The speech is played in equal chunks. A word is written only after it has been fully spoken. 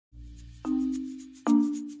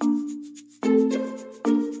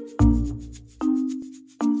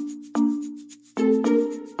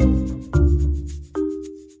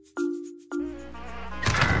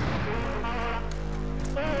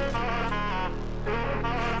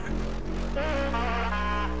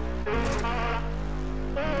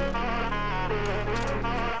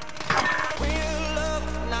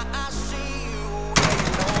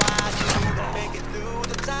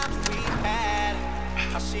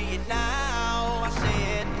see it now, I see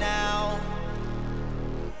it now.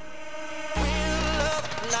 Real love,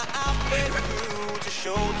 now I beg you to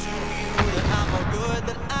show to you that I'm more good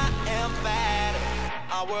than I am bad.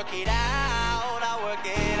 I work it out, I work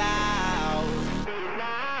it out.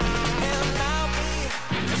 And I'll be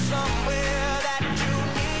somewhere that you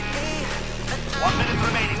need me. And 1 minute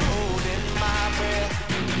remaining. Holding my breath,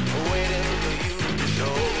 waiting for you to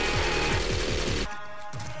show.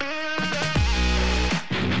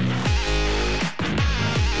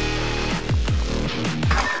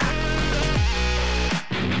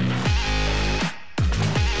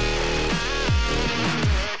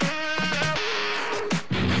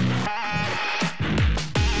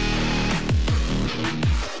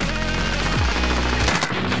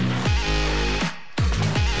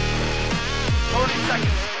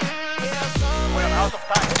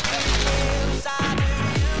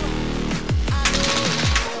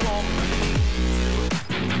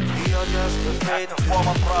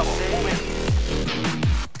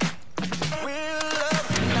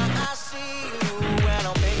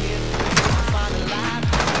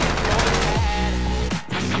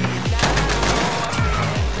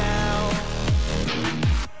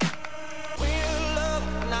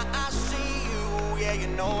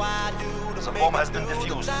 The bomb has been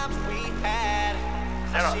defused.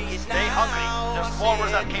 Zera, stay hungry. There's more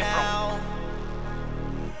where that came from.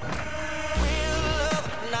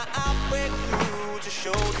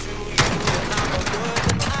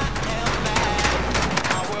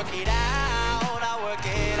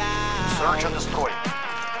 Search and destroy.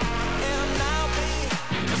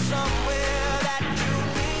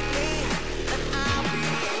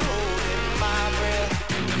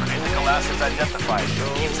 Critical assets identified.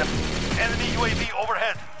 Keep them. Enemy UAV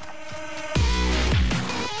overhead.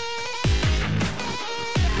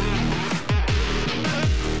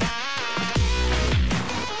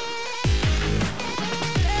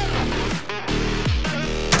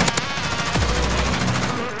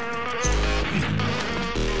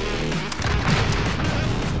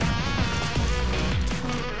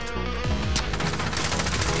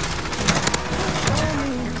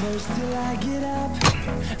 Till I get up,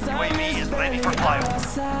 UAV is ready for flyover.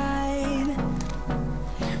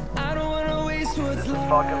 I don't wanna waste what's left.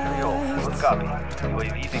 Falcon 3-0, good copy.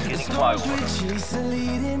 UAV beginning flyover.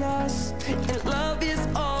 Leading us, and love is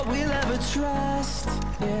all we'll ever trust.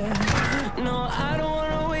 Yeah, no, I don't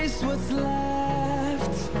wanna waste what's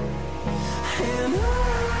left. And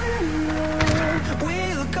on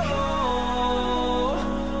we'll go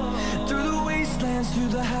through the wastelands, through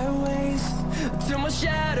the highways, till my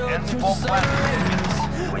shadow turns to sun rays.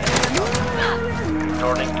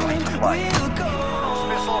 Returning to resupply. Cruise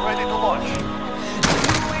missile ready to launch. Through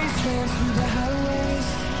the wastelands, through the highways,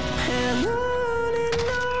 and on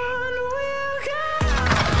we'll go.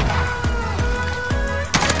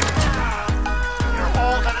 You're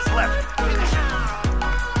all that is left. Finish it.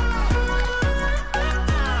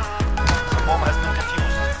 The bomb has been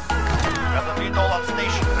defused. Grab the VTOL on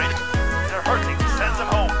station. Ready. They're hurting. Send them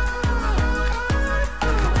home.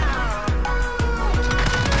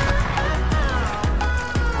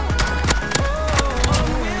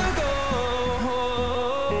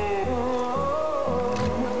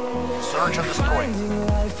 Search and destroy. Finding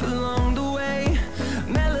life along the way,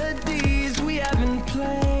 melodies we haven't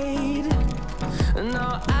played.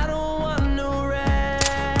 No, I don't want no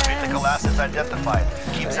rest. Critical assets identified.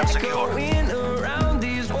 Keep them secure. Going around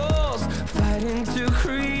these walls, fighting to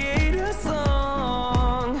create a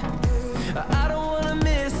song. I don't wanna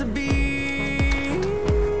miss a beat.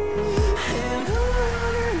 And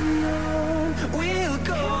on we'll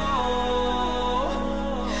go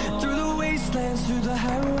through the wastelands, through the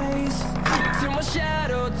highways, till my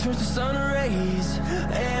shadow turns to sun rays.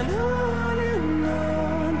 And on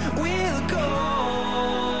we'll go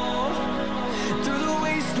through the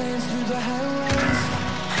wastelands, through the highways,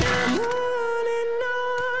 and on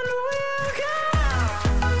we'll go.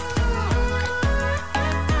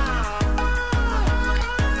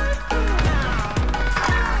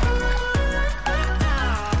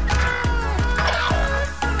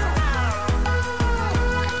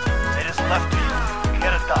 It is left to you.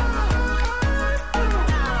 Get it done.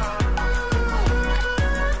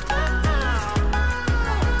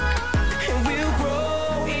 And we'll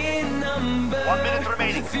grow in number. 1 minute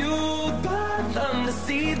remaining. Fueled by them to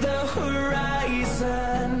see the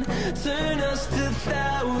horizon, turn us to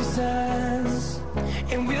thousands.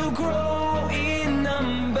 And we'll grow in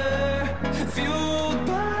number. Fueled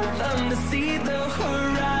by them to see the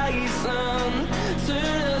horizon,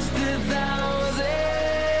 turn us to thousands.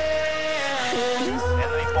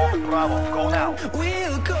 Enemy bomb Bravo. Go now.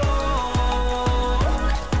 We'll go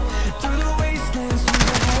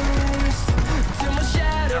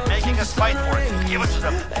fight for it. Give it to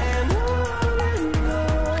them. And on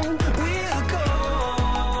we'll go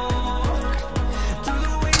through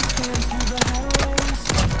the wastelands, through the house,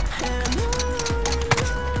 and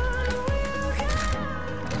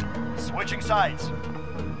on. Switching sides.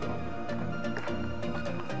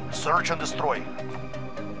 Search and destroy.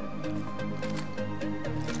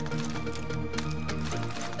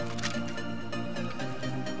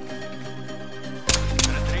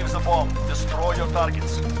 Retrieve the bomb. Destroy your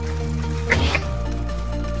targets.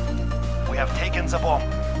 We have taken the bomb.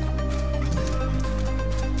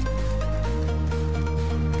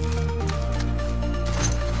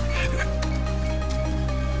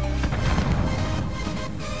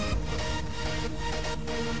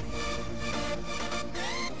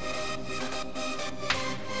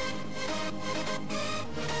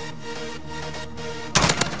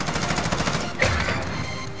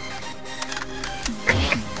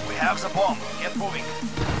 We have the bomb. Get moving.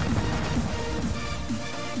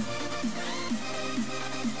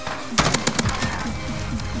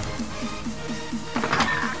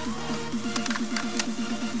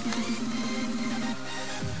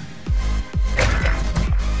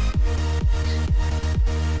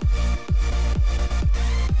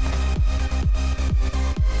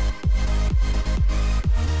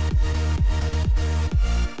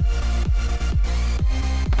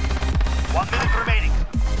 Remaining.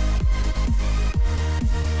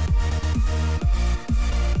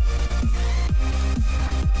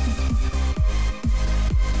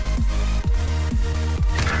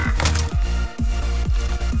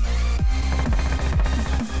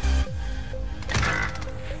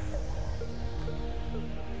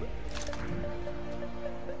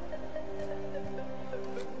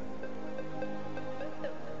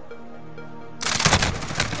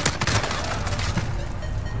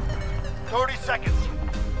 Seconds.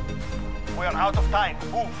 We are out of time.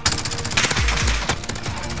 Move.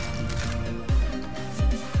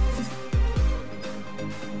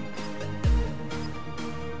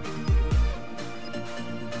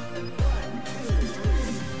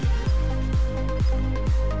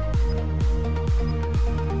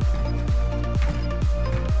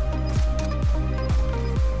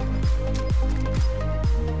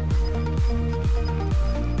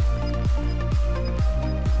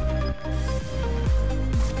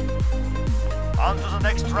 On to the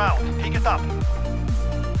next round. Pick it up.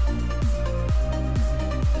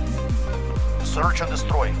 Search and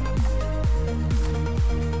destroy.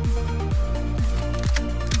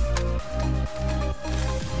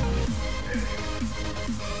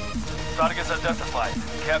 Targets identified.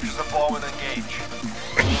 Capture the bomb and engage.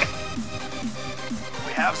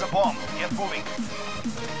 We have the bomb. Get moving.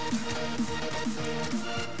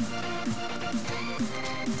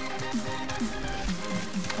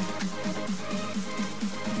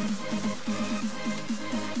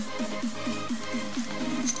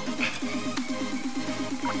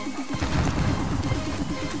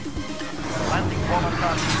 Landing bomb on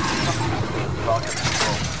target. Target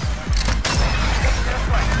control. That's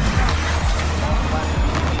right. Bomb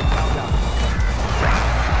landing. Countdown.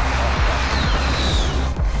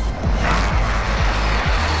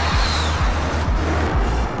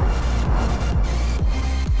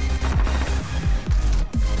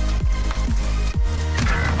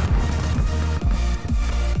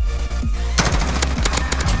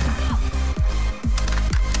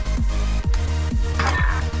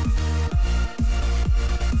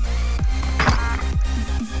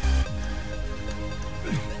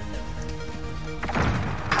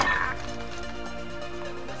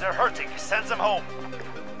 They're hurting. Send them home.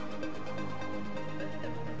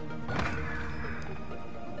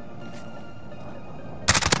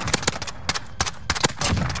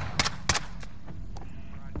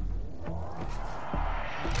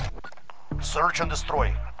 Search and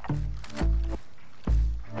destroy.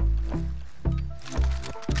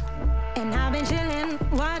 And I've been chilling,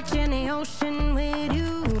 watching the ocean with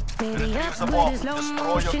you. Maybe Retrieve up the with bomb. a slow Destroy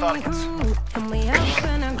your motion targets. crew. And we up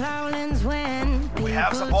in our growlings when We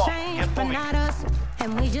have the people bomb. change, Get but moving. not us.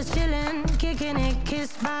 And we just chilling, kicking it,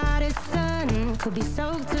 kissed by the sun. Could be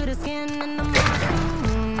soaked to the skin in the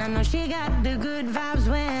monsoon. I know she got the good vibes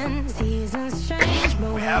when seasons change,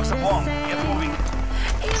 but We have the we're bomb. same. Get moving.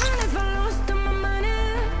 Even if I lost all my money,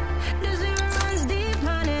 the zero runs deep,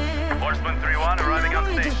 honey. Horseman 3-1 arriving on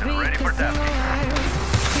station. Ready for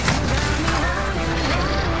tasking.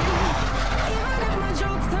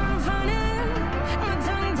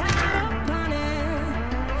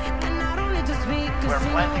 We're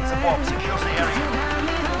planting the bomb. Secure the area.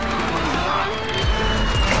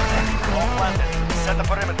 Bomb planted. Set the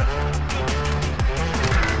perimeter.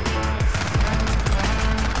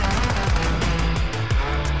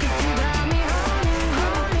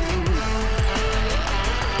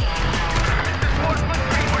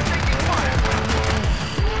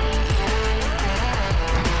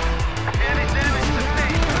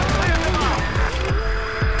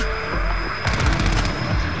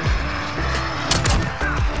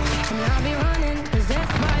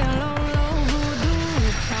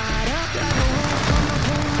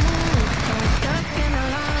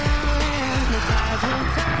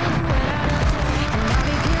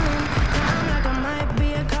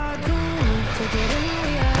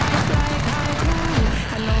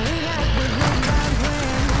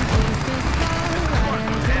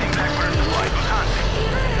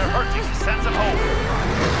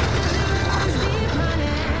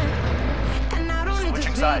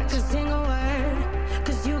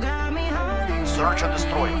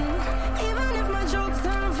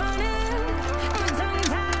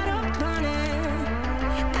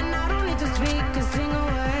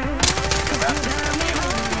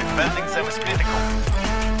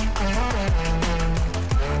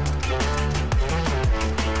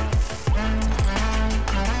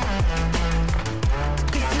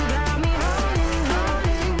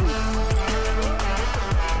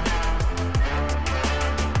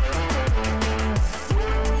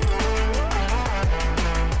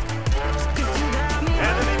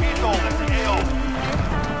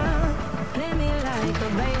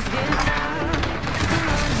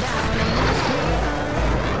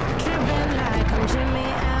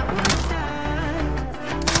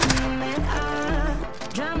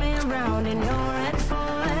 around and you're at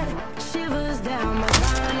fault. Shivers down my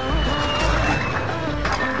spinal cord.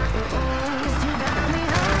 Cause you got me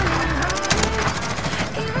hurting.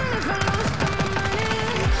 Even if I lost all my money,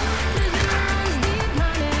 living runs deep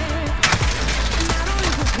money. And I don't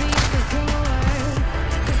need to speak a single word.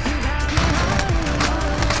 Cause you got me hurting.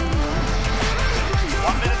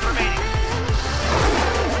 1 minute remaining.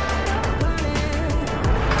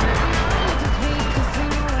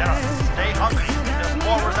 Stay hungry. There's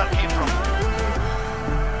more where that came from.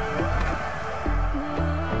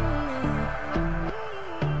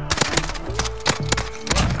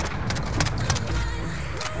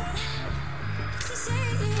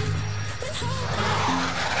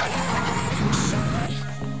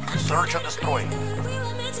 Search and destroy.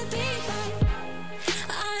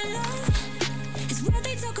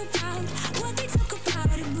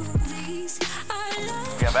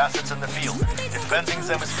 We have assets in the field. Defending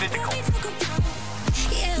them is critical.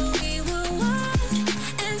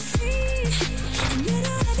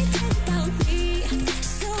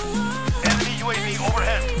 Enemy UAV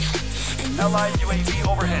overhead. Allied UAV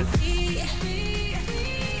overhead.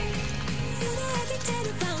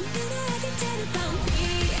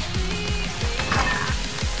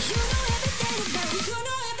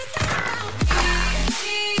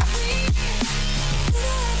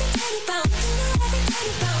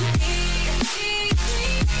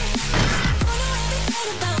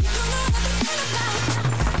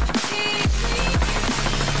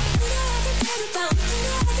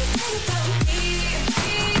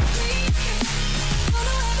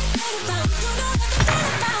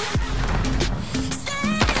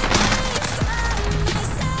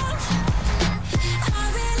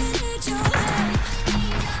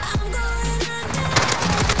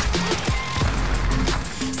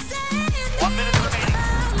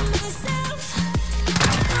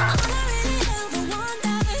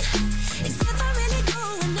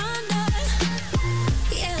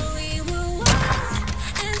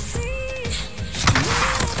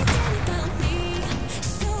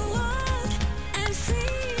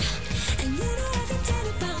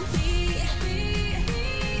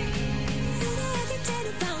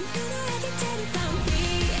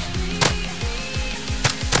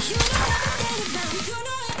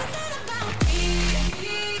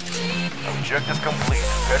 Objective complete.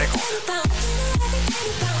 Very good.